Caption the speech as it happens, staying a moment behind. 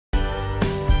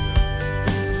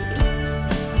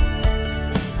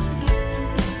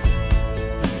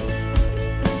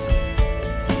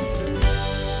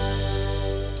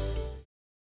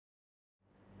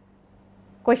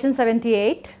Question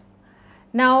 78.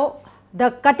 Now,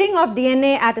 the cutting of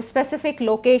DNA at specific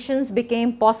locations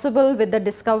became possible with the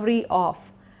discovery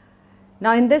of.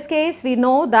 Now, in this case, we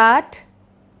know that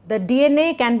the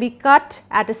DNA can be cut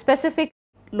at specific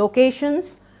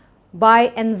locations by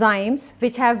enzymes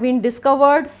which have been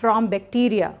discovered from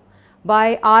bacteria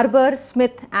by Arbor,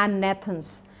 Smith and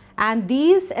Nathans, and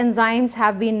these enzymes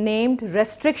have been named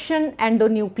restriction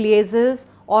endonucleases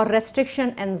or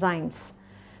restriction enzymes.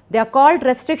 They are called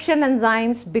restriction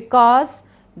enzymes because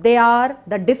they are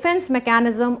the defense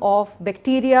mechanism of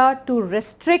bacteria to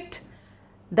restrict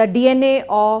the DNA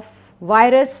of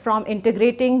virus from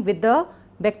integrating with the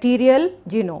bacterial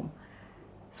genome.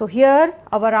 So, here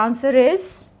our answer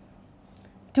is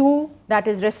 2, that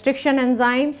is restriction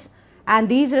enzymes, and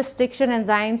these restriction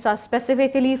enzymes are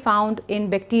specifically found in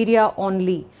bacteria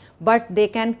only, but they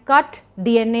can cut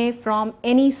DNA from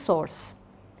any source.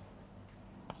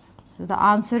 So, the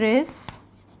answer is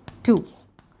 2.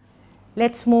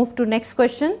 Let us move to next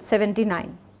question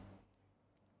 79.